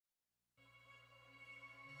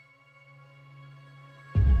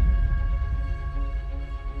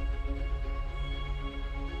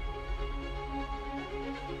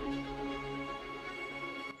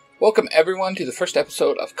Welcome everyone to the first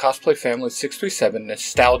episode of Cosplay Family 637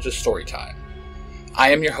 Nostalgia Storytime.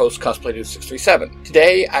 I am your host, Cosplay Dude 637.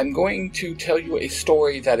 Today I'm going to tell you a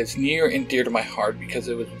story that is near and dear to my heart because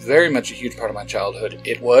it was very much a huge part of my childhood.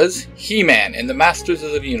 It was He-Man and the Masters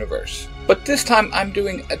of the Universe. But this time I'm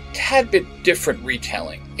doing a tad bit different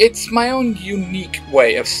retelling. It's my own unique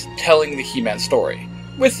way of telling the He-Man story,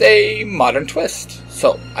 with a modern twist.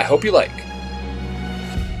 So, I hope you like.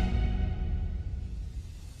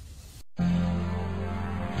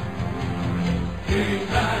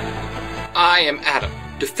 I am Adam,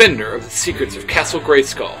 defender of the secrets of Castle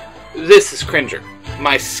Grayskull. This is Cringer,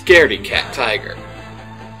 my scaredy cat tiger.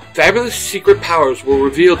 Fabulous secret powers were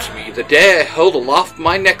revealed to me the day I held aloft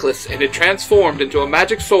my necklace and it transformed into a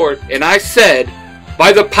magic sword, and I said,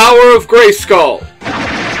 "By the power of Grayskull!"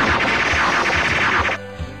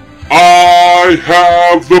 I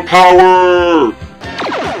have the power!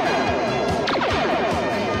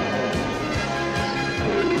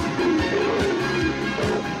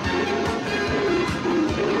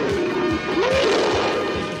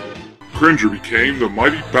 Cringer became the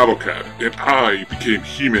mighty Battle Cat, and I became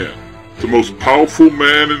He-Man, the most powerful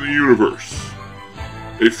man in the universe.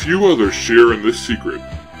 A few others share in this secret.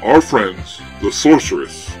 Our friends, the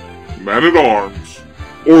Sorceress, Man-at-Arms,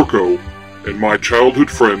 Orko, and my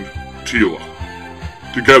childhood friend, Teela.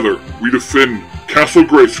 Together, we defend Castle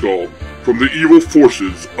Grayskull from the evil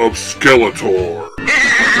forces of Skeletor.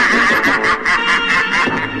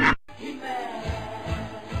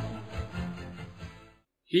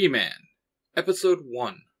 He-Man, Episode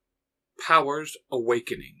 1, Powers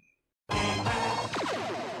Awakening.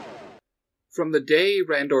 From the day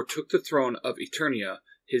Randor took the throne of Eternia,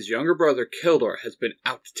 his younger brother Keldor has been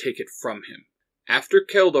out to take it from him. After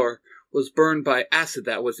Keldor was burned by acid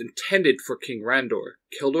that was intended for King Randor,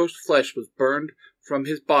 Keldor's flesh was burned from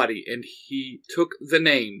his body and he took the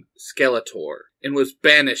name Skeletor and was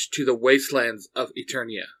banished to the wastelands of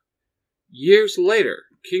Eternia. Years later,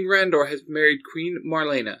 King Randor has married Queen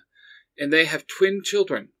Marlena, and they have twin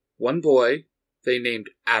children, one boy they named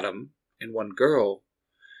Adam, and one girl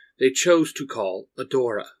they chose to call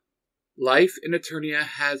Adora. Life in Eternia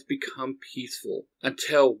has become peaceful,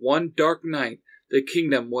 until one dark night the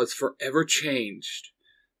kingdom was forever changed.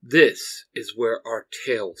 This is where our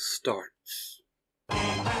tale starts.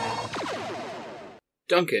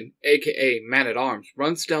 Duncan, aka Man-at-Arms,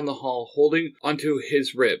 runs down the hall holding onto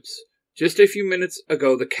his ribs. Just a few minutes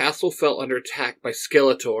ago, the castle fell under attack by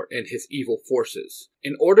Skeletor and his evil forces.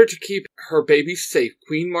 In order to keep her babies safe,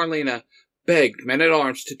 Queen Marlena begged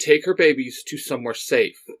Man-at-Arms to take her babies to somewhere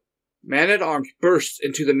safe. Man-at-Arms bursts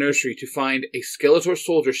into the nursery to find a Skeletor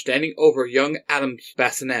soldier standing over young Adam's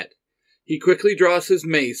bassinet. He quickly draws his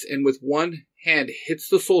mace and with one hand hits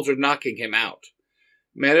the soldier, knocking him out.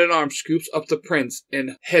 Man-at-Arms scoops up the prince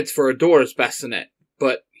and heads for Adora's bassinet,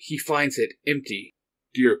 but he finds it empty.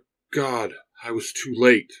 Dear God, I was too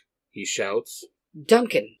late, he shouts.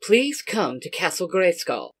 Duncan, please come to Castle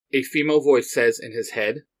Grayskull, a female voice says in his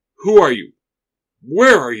head. Who are you?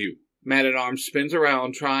 Where are you? Man-at-Arms spins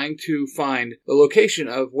around trying to find the location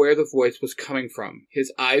of where the voice was coming from.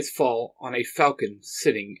 His eyes fall on a falcon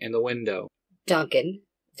sitting in the window. Duncan,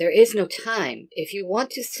 there is no time. If you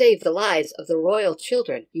want to save the lives of the royal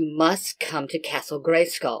children, you must come to Castle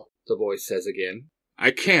Grayskull, the voice says again.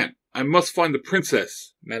 I can't. I must find the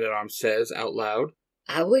princess, Man-at-Arms says out loud.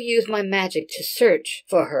 I will use my magic to search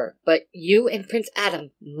for her, but you and Prince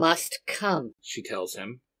Adam must come, she tells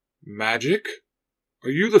him. Magic? Are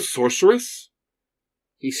you the sorceress?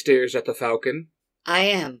 He stares at the falcon. I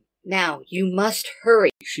am. Now, you must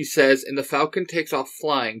hurry, she says, and the falcon takes off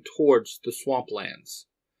flying towards the swamplands.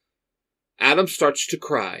 Adam starts to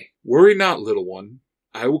cry. Worry not, little one.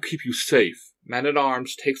 I will keep you safe.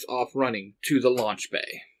 Man-at-Arms takes off running to the launch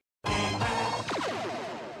bay.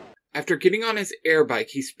 After getting on his air bike,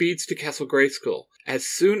 he speeds to Castle Grayskull. As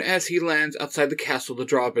soon as he lands outside the castle, the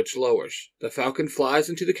drawbridge lowers. The falcon flies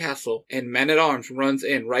into the castle, and Man-at-Arms runs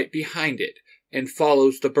in right behind it and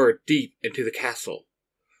follows the bird deep into the castle.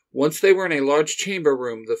 Once they were in a large chamber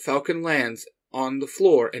room, the falcon lands on the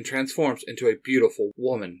floor and transforms into a beautiful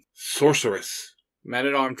woman. Sorceress.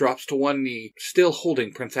 Man-at-Arms drops to one knee, still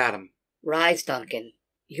holding Prince Adam. Rise, Duncan.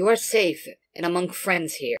 You are safe and among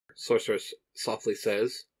friends here, Sorceress softly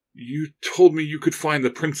says. You told me you could find the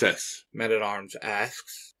princess, Man-at-Arms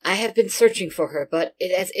asks. I have been searching for her, but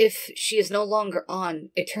it as if she is no longer on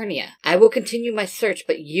Eternia. I will continue my search,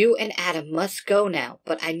 but you and Adam must go now,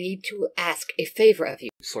 but I need to ask a favor of you,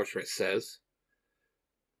 Sorceress says.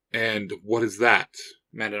 And what is that?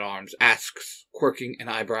 Man-at-Arms asks, quirking an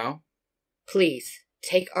eyebrow. Please,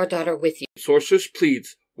 take our daughter with you, Sorceress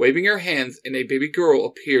pleads, waving her hands, and a baby girl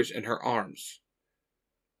appears in her arms.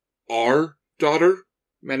 Our daughter?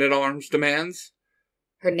 Man-at-Arms demands.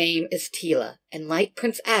 Her name is Tila, and like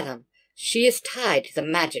Prince Adam, she is tied to the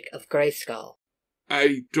magic of Grayskull.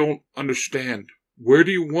 I don't understand. Where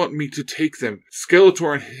do you want me to take them?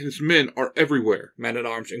 Skeletor and his men are everywhere.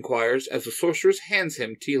 Man-at-Arms inquires as the sorceress hands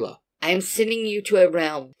him Tila. I am sending you to a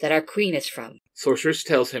realm that our queen is from. Sorceress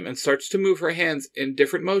tells him and starts to move her hands in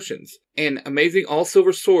different motions. An amazing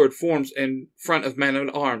all-silver sword forms in front of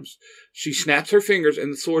Man-at-Arms. She snaps her fingers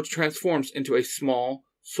and the sword transforms into a small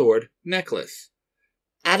sword necklace.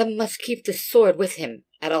 Adam must keep this sword with him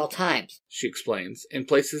at all times, she explains, and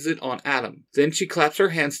places it on Adam. Then she claps her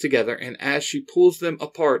hands together, and as she pulls them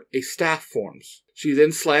apart, a staff forms. She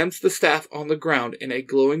then slams the staff on the ground, and a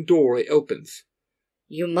glowing doorway opens.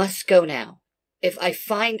 You must go now. If I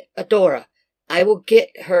find Adora, I will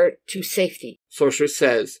get her to safety, Sorceress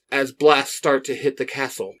says, as blasts start to hit the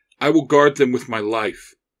castle. I will guard them with my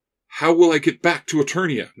life. How will I get back to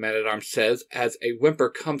Eternia? Man-at-Arms says, as a whimper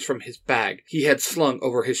comes from his bag he had slung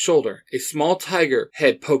over his shoulder. A small tiger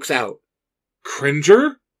head pokes out.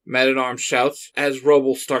 Cringer? Man-at-Arms shouts, as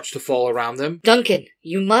rubble starts to fall around them. Duncan,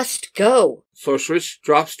 you must go. Sorceress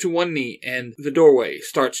drops to one knee, and the doorway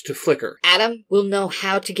starts to flicker. Adam will know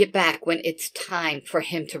how to get back when it's time for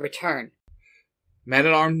him to return.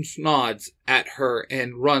 Man-at-Arms nods at her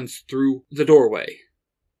and runs through the doorway.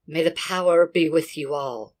 May the power be with you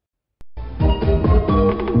all.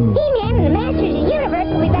 He-Man and the Masters of the Universe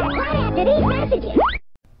will be back right after these messages.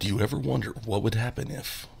 Do you ever wonder what would happen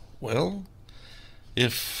if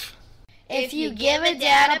you give a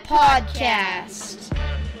dad a podcast?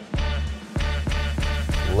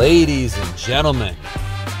 Ladies and gentlemen,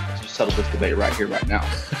 Let's just settle this debate right here, right now.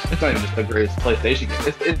 It's not even just the greatest PlayStation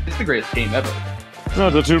game. It's the greatest game ever.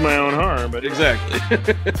 Not to toot my own horn, but Exactly.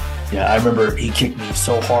 Yeah, I remember he kicked me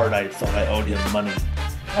so hard I thought I owed him money.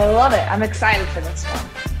 I love it. I'm excited for this one.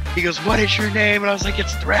 He goes, "What is your name?" And I was like,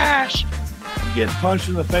 "It's Thrash." I'm getting punched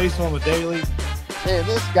in the face on the daily. Man,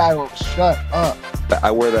 this guy won't shut up. I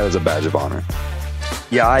wear that as a badge of honor.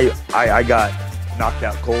 Yeah, I got knocked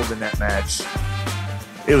out cold in that match.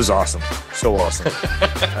 It was awesome. So awesome.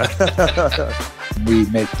 We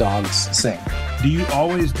make dogs sing. Do you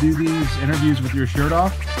always do these interviews with your shirt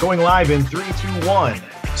off? Going live in 3, 2, 1.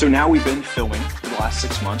 So now we've been filming for the last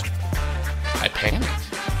 6 months. I panicked.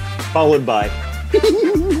 Followed by...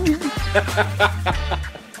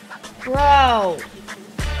 Bro.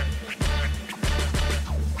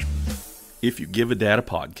 If You Give a Dad a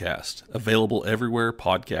Podcast, available everywhere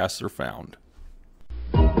podcasts are found.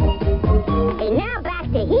 And now back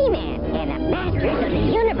to He-Man and the Masters of the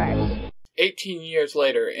Universe. 18 years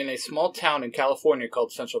later, in a small town in California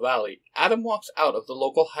called Central Valley, Adam walks out of the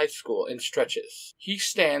local high school and stretches. He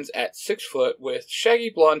stands at 6 foot with shaggy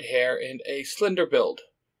blonde hair and a slender build.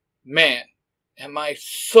 Man, am I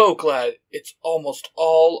so glad it's almost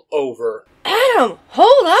all over. Adam,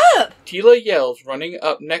 hold up! Tila yells, running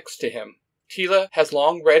up next to him. Tila has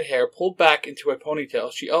long red hair pulled back into a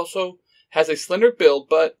ponytail. She also has a slender build,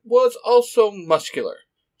 but was also muscular.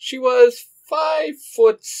 She was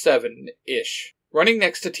 5'7"-ish. Running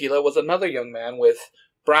next to Tila was another young man with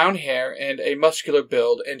brown hair and a muscular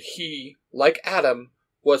build, and he, like Adam,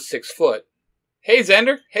 was 6 foot. Hey,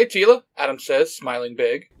 Xander. Hey, Tila, Adam says, smiling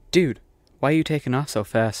big. Dude, why are you taking off so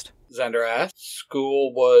fast? Xander asks.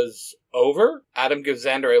 School was over? Adam gives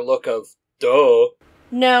Xander a look of, duh.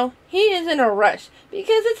 No, he is in a rush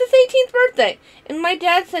because it's his 18th birthday, and my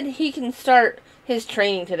dad said he can start his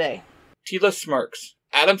training today. Tila smirks.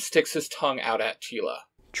 Adam sticks his tongue out at Tila.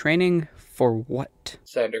 Training for what?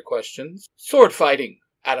 Xander questions. Sword fighting,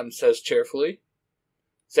 Adam says cheerfully.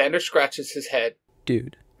 Xander scratches his head.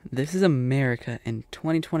 Dude, this is America in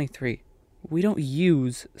 2023. We don't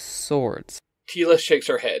use swords. Tila shakes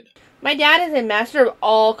her head. My dad is a master of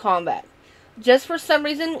all combat. Just for some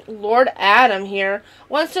reason, Lord Adam here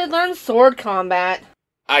wants to learn sword combat.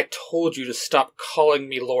 I told you to stop calling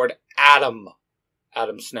me Lord Adam,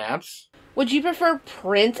 Adam snaps. Would you prefer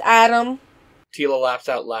Prince Adam? Tila laughs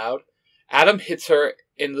out loud. Adam hits her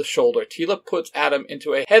in the shoulder. Tila puts Adam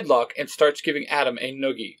into a headlock and starts giving Adam a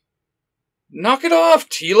noogie. Knock it off,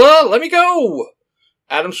 Tila! Let me go!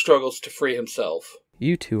 Adam struggles to free himself.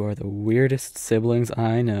 You two are the weirdest siblings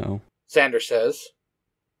I know. Xander says.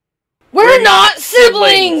 We're not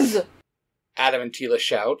siblings! Adam and Tila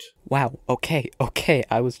shout. Wow, okay,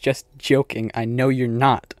 I was just joking. I know you're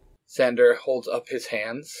not. Xander holds up his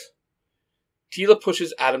hands. Tila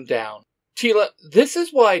pushes Adam down. Tila, this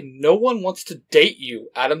is why no one wants to date you,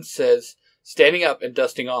 Adam says, standing up and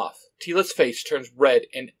dusting off. Tila's face turns red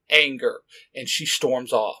in anger, and she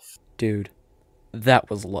storms off. Dude, That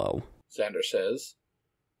was low. Xander says.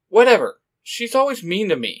 Whatever. She's always mean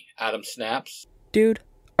to me, Adam snaps. Dude,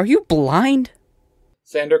 are you blind?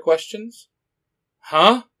 Xander questions.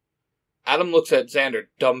 Huh? Adam looks at Xander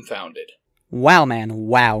dumbfounded. Wow, man,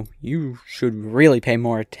 wow. You should really pay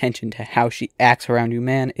more attention to how she acts around you,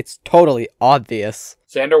 man. It's totally obvious.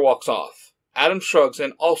 Xander walks off. Adam shrugs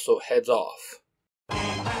and also heads off.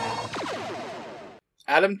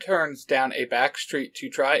 Adam turns down a back street to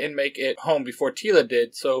try and make it home before Tila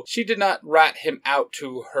did, so she did not rat him out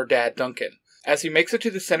to her dad Duncan. As he makes it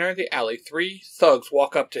to the center of the alley, 3 thugs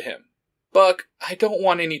walk up to him. Buck, I don't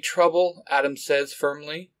want any trouble, Adam says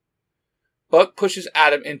firmly. Buck pushes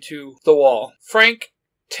Adam into the wall. Frank,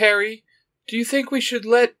 Terry, do you think we should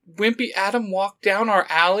let Wimpy Adam walk down our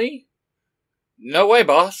alley? No way,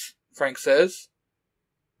 boss, Frank says.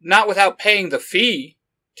 Not without paying the fee,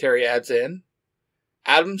 Terry adds in.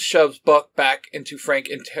 Adam shoves Buck back into Frank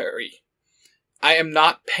and Terry. I am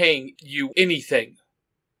not paying you anything.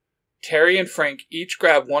 Terry and Frank each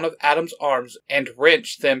grab one of Adam's arms and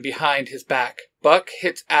wrench them behind his back. Buck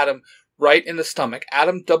hits Adam right in the stomach.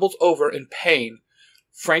 Adam doubles over in pain.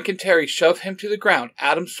 Frank and Terry shove him to the ground.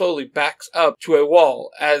 Adam slowly backs up to a wall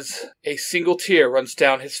as a single tear runs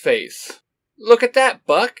down his face. Look at that,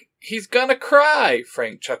 Buck. He's gonna cry,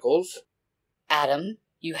 Frank chuckles. Adam,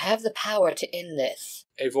 you have the power to end this.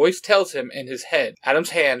 A voice tells him in his head.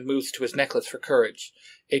 Adam's hand moves to his necklace for courage.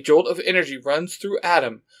 A jolt of energy runs through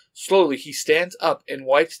Adam. Slowly, he stands up and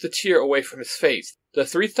wipes the tear away from his face. The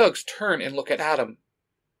 3 thugs turn and look at Adam.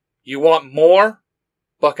 You want more?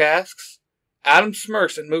 Buck asks. Adam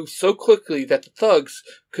smirks and moves so quickly that the thugs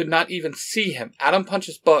could not even see him. Adam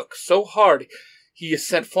punches Buck so hard he is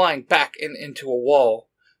sent flying back into a wall.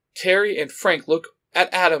 Terry and Frank look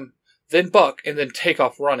at Adam, then Buck, and then take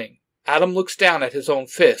off running. Adam looks down at his own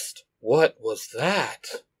fist. What was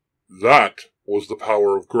that? That was the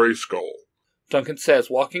power of Grayskull, Duncan says,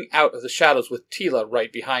 walking out of the shadows with Tila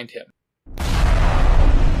right behind him.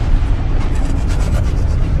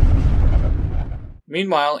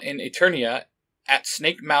 Meanwhile, in Eternia, at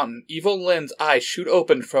Snake Mountain, Evil Lynn's eyes shoot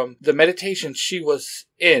open from the meditation she was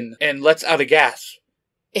in and lets out a gasp.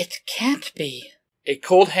 It can't be. A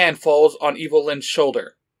cold hand falls on Evil Lynn's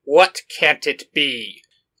shoulder. What can't it be?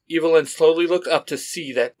 Evil Lynn slowly looks up to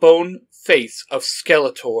see that bone face of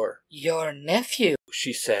Skeletor. Your nephew,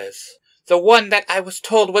 she says. The one that I was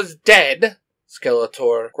told was dead,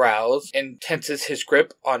 Skeletor growls and tenses his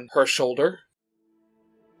grip on her shoulder.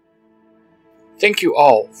 Thank you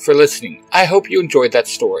all for listening. I hope you enjoyed that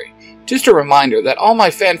story. Just a reminder that all my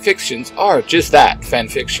fanfictions are just that,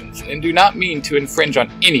 fanfictions, and do not mean to infringe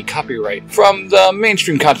on any copyright from the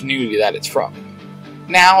mainstream continuity that it's from.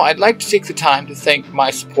 Now, I'd like to take the time to thank my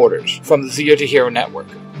supporters from the Zeo to Hero Network.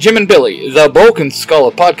 Jim and Billy, the bulk and skull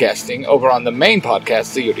of podcasting, over on the main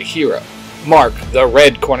podcast, Zeo to Hero. Mark, the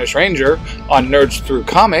Red Cornish Ranger, on Nerds Through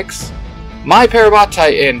Comics. My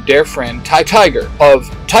Parabatai and dear friend Ty Tiger of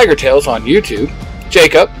Tiger Tales on YouTube.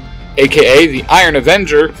 Jacob, aka the Iron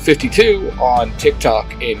Avenger 52 on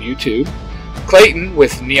TikTok and YouTube. Clayton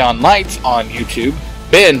with Neon Lights on YouTube.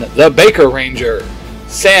 Ben, the Baker Ranger.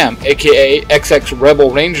 Sam, aka XX Rebel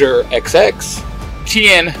Ranger XX.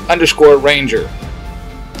 TN_Ranger.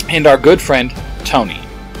 And our good friend Tony.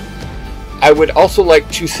 I would also like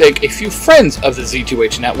to thank a few friends of the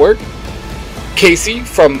Z2H Network. Casey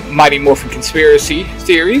from Mighty Morphin Conspiracy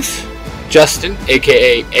Theories, Justin,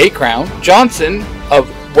 aka A-Crown, Johnson of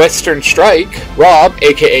Western Strike, Rob,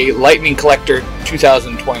 aka Lightning Collector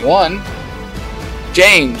 2021,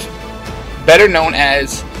 James, better known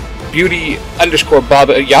as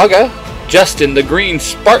Beauty_Baba Yaga, Justin the Green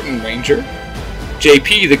Spartan Ranger,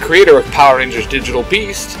 JP the creator of Power Rangers Digital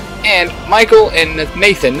Beast, and Michael and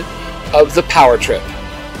Nathan of the Power Trip.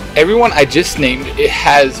 Everyone I just named, it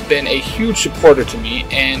has been a huge supporter to me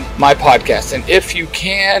and my podcast, and if you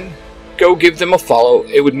can, go give them a follow.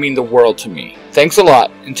 It would mean the world to me. Thanks a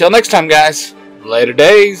lot. Until next time, guys. Later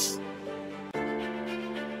days.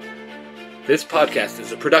 This podcast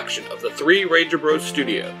is a production of the 3 Ranger Bros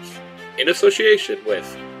Studios, in association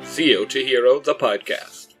with Zeo to Hero, the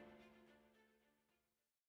podcast.